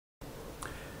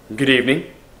Good evening,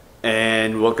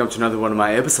 and welcome to another one of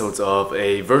my episodes of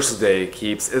A Verse a Day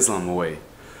Keeps Islam Away.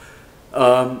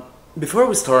 Before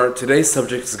we start, today's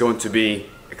subject is going to be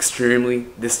extremely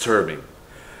disturbing.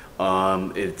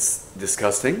 It's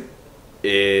disgusting.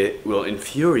 It will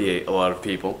infuriate a lot of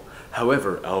people.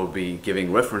 However, I will be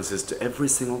giving references to every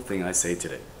single thing I say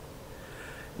today.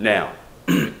 Now,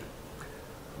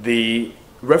 the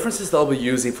references that I'll be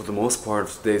using for the most part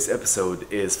of today's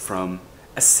episode is from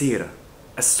As-Sirah,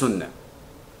 As-Sunnah.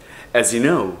 As you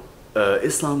know,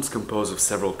 Islam is composed of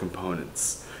several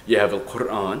components. You have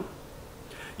Al-Quran,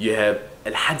 you have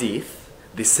Al-Hadith,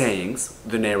 the sayings,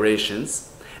 the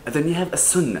narrations, and then you have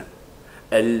As-Sunnah,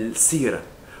 Al-Sirah,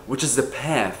 which is the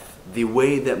path, the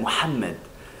way that Muhammad,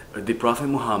 the Prophet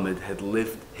Muhammad, had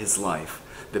lived his life,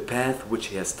 the path which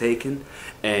he has taken,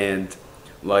 and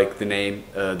like the name,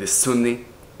 the Sunni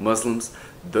Muslims,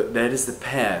 that is the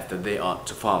path that they ought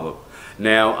to follow.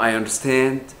 Now, I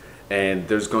understand, and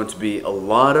there's going to be a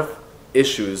lot of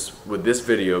issues with this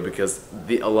video because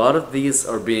a lot of these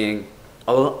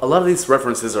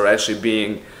references are actually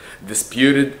being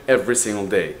disputed every single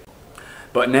day.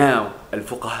 But now,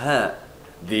 al-fuqaha,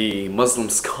 the Muslim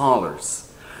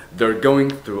scholars, they're going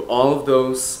through all of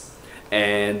those,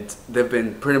 and they've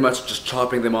been pretty much just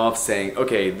chopping them off, saying,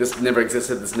 okay, this never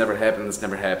existed, this never happened, this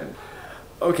never happened.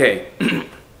 Okay,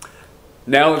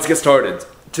 now let's get started.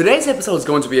 Today's episode is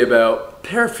going to be about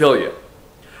paraphilia.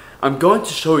 I'm going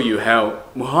to show you how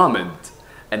Muhammad,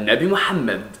 and Nabi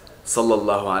Muhammad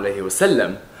sallallahu alaihi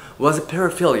wasallam, was a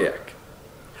paraphiliac.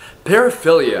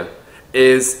 Paraphilia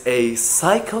is a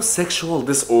psychosexual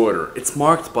disorder. It's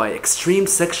marked by extreme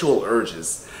sexual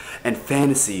urges and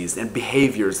fantasies and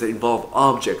behaviors that involve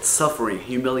objects, suffering,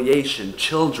 humiliation,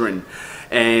 children,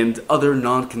 and other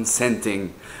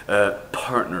non-consenting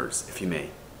partners, if you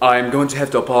may. I'm going to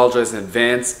have to apologize in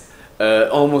advance.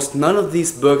 Almost none of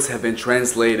these books have been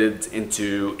translated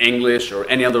into English or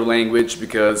any other language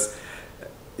because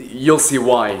you'll see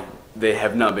why they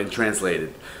have not been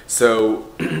translated. So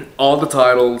all the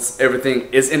titles,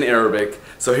 everything is in Arabic.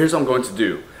 So here's what I'm going to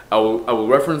do. I will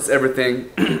reference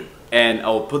everything and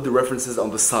I'll put the references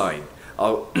on the side.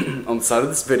 On the side of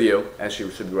this video, actually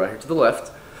it should be right here to the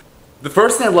left. The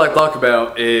first thing I'd like to talk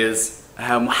about is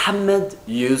how Muhammad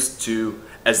used to,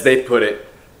 as they put it,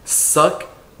 suck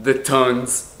the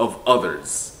tongues of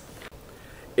others.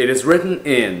 It is written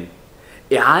in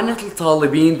إعانة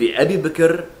الطالبين لأبي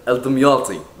بكر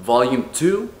الدمياطي, Volume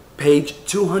 2, page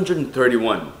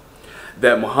 231,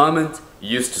 that Muhammad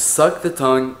used to suck the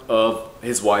tongue of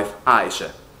his wife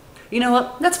Aisha. You know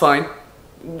what? That's fine.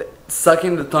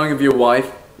 Sucking the tongue of your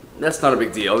wife, that's not a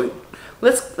big deal.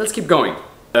 Let's keep going.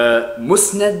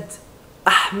 Musnad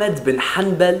Ahmed bin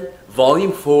Hanbal,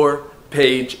 Volume 4,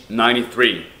 page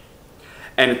 93.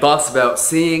 And it talks about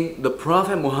seeing the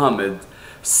Prophet Muhammad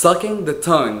sucking the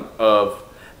tongue of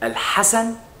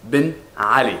Al-Hasan bin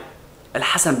Ali.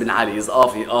 Al-Hasan bin Ali is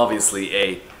obviously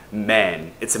a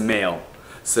man. It's a male.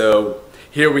 So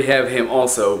here we have him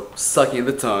also sucking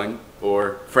the tongue,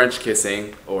 or French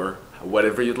kissing, or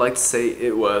whatever you'd like to say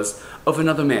it was, of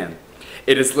another man.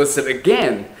 It is listed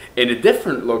again in a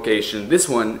different location, this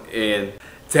one in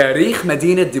تاريخ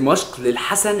مدينة دمشق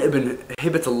للحسن ابن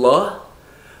هبة الله,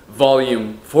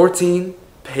 Volume 14,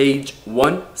 page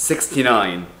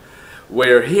 169,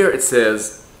 where here it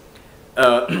says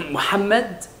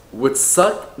Muhammad would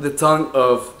suck the tongue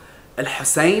of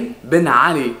Al-Hussein bin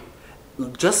Ali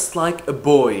just like a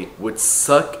boy would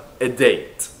suck a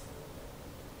date.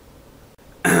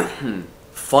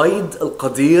 Faid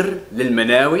al-Qadir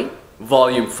lil-Manawi,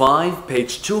 Volume 5,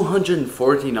 page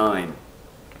 249.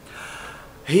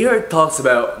 Here it talks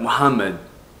about Muhammad,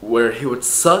 where he would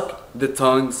suck the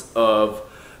tongues of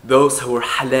those who were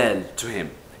halal to him,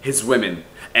 his women,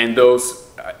 and those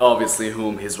obviously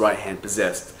whom his right hand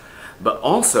possessed. But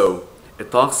also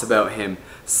it talks about him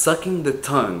sucking the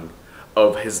tongue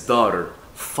of his daughter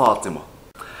Fatima.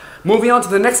 Moving on to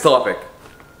the next topic.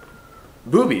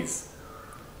 Boobies.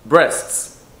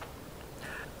 Breasts.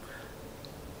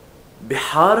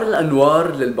 Bihar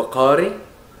al-Anwar lil-Baqari,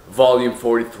 Volume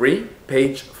 43,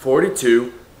 page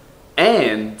 42,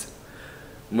 and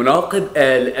Munaqib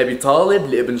al-Abi Talib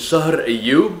li-Ibn Shahr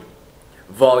Ayyub,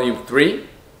 Volume 3,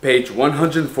 page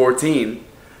 114,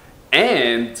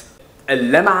 and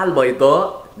Al-Lam'a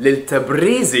al-Bayda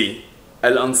lil-Tabrizi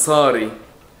al-Ansari,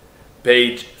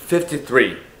 page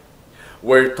 53,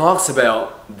 where it talks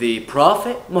about the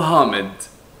Prophet Muhammad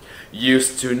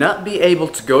used to not be able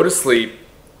to go to sleep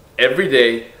every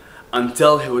day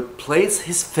until he would place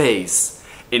his face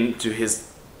into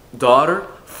his daughter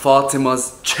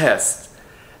Fatima's chest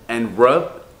and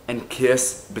rub and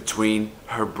kiss between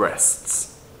her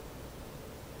breasts.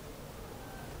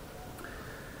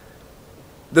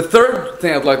 The third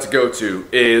thing I'd like to go to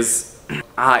is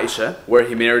Aisha, where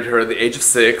he married her at the age of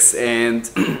 6 and,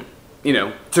 you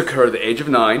know, took her at the age of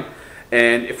 9.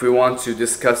 And if we want to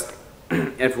discuss,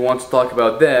 if we want to talk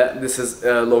about that, this is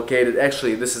located,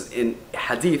 actually, this is in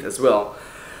Hadith as well.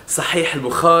 Sahih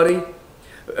al-Bukhari,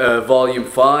 volume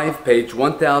 5, page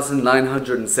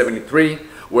 1973,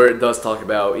 where it does talk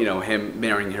about, you know, him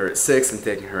marrying her at 6 and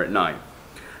taking her at 9.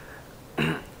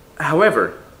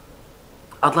 However,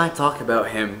 I'd like to talk about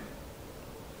him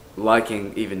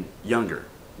liking even younger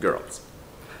girls.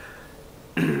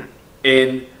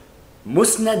 In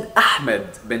Musnad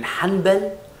Ahmed bin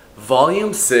Hanbal,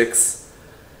 volume 6,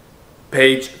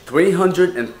 page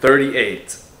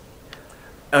 338.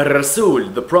 Al-Rasul,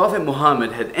 the Prophet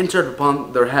Muhammad, had entered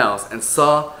upon their house and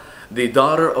saw the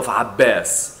daughter of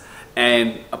Abbas.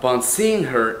 And upon seeing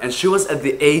her, and she was at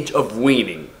the age of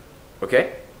weaning.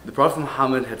 Okay? The Prophet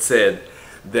Muhammad had said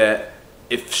that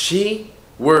if she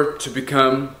were to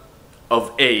become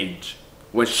of age,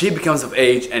 when she becomes of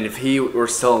age and if he were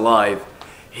still alive,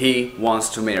 he wants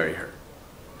to marry her.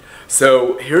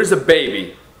 So here's a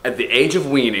baby at the age of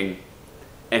weaning,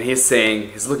 and he's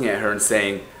looking at her and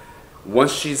saying,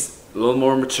 once she's a little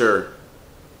more mature,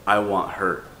 I want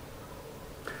her.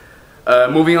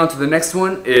 Moving on to the next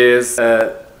one is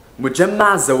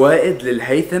Mujamma Zawaid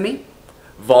lil-Haythami,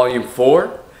 volume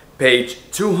 4, page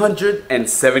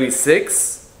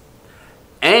 276.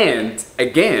 And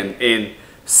again in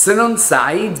Sunan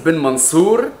Sa'id bin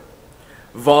Mansur,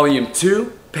 volume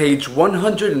 2, page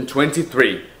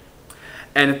 123.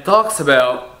 And it talks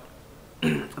about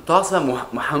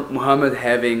Muhammad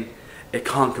having a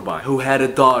concubine who had a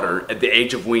daughter at the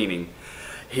age of weaning.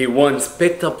 He once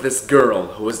picked up this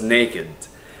girl who was naked,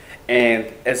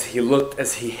 and as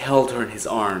he held her in his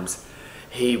arms,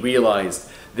 he realized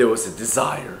there was a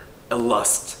desire, a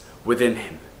lust within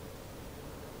him.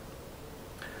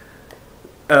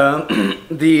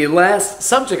 The last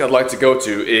subject I'd like to go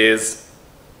to is,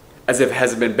 as if it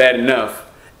hasn't been bad enough,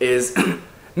 is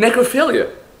necrophilia.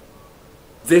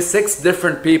 These 6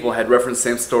 different people had referenced the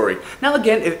same story. Now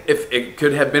again, if it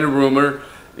could have been a rumor,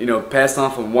 you know, passed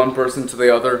on from one person to the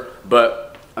other,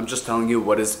 but I'm just telling you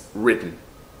what is written.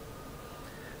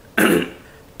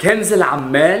 Kanz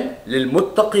al-Ammal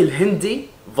lil-Muttaqi al-Hindi,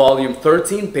 volume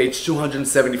 13, page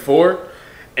 274,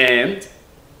 and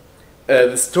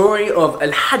the story of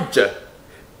Al-Hajjah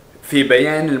في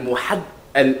بيان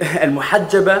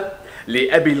المحجبة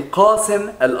لأبي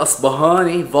القاسم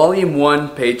الأصبهاني, volume 1,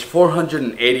 page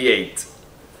 488.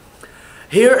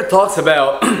 Here it talks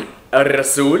about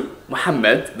Al-Rasul,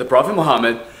 Muhammad, the Prophet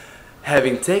Muhammad,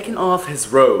 having taken off his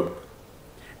robe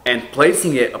and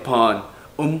placing it upon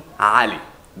Ali,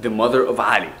 the mother of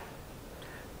Ali.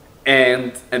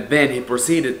 And then he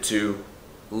proceeded to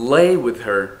lay with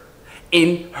her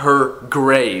in her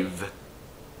grave.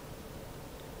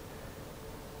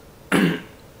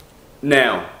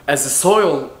 Now, as the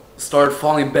soil started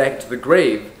falling back to the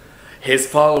grave, his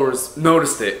followers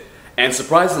noticed it, and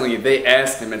surprisingly they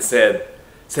asked him and said,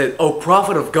 "O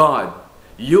Prophet of God,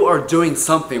 you are doing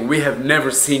something we have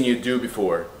never seen you do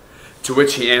before." To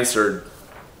which he answered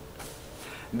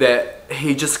that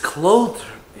he clothed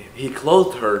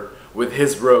her with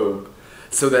his robe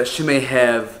so that she may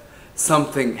have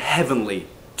something heavenly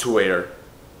to wear.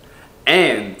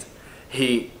 And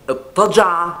he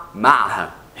اضطجع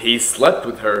معها, he slept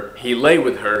with her, he lay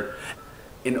with her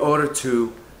in order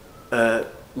to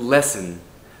lessen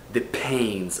the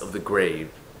pains of the grave,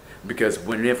 because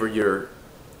whenever you're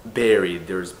buried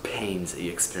there's pains that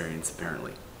you experience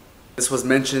apparently. This was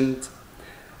mentioned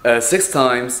 6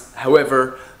 times.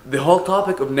 However, the whole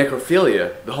topic of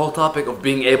necrophilia, the whole topic of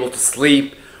being able to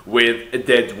sleep with a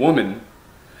dead woman,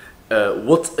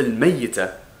 Wat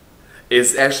al-Mayyita,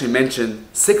 is actually mentioned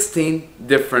 16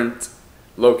 different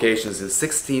locations in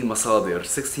 16 masadir,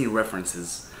 16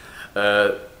 references,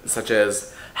 such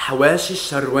as Hawashi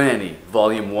Sharwani,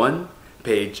 volume 1,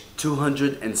 page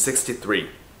 263.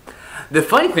 The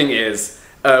funny thing is,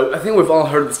 I think we've all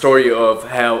heard the story of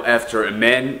how after a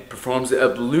man performs the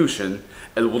ablution,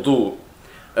 al-wudu,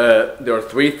 there are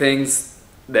 3 things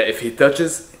that if he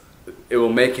touches, it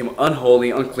will make him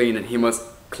unholy, unclean, and he must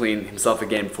clean himself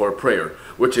again before prayer,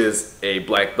 which is a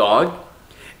black dog,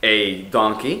 a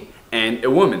donkey, and a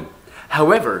woman.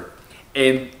 However,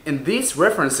 in these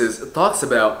references, it talks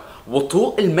about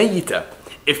wutu al-mayyita.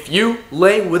 If you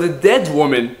lay with a dead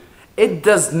woman, it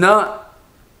does not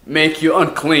make you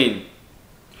unclean.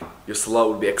 Your salah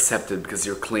will be accepted because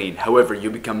you're clean. However, you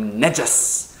become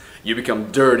najas, you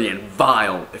become dirty and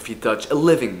vile if you touch a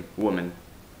living woman.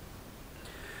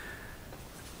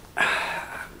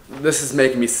 This is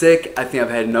making me sick. I think I've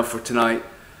had enough for tonight.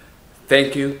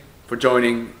 Thank you for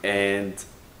joining, and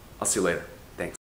I'll see you later.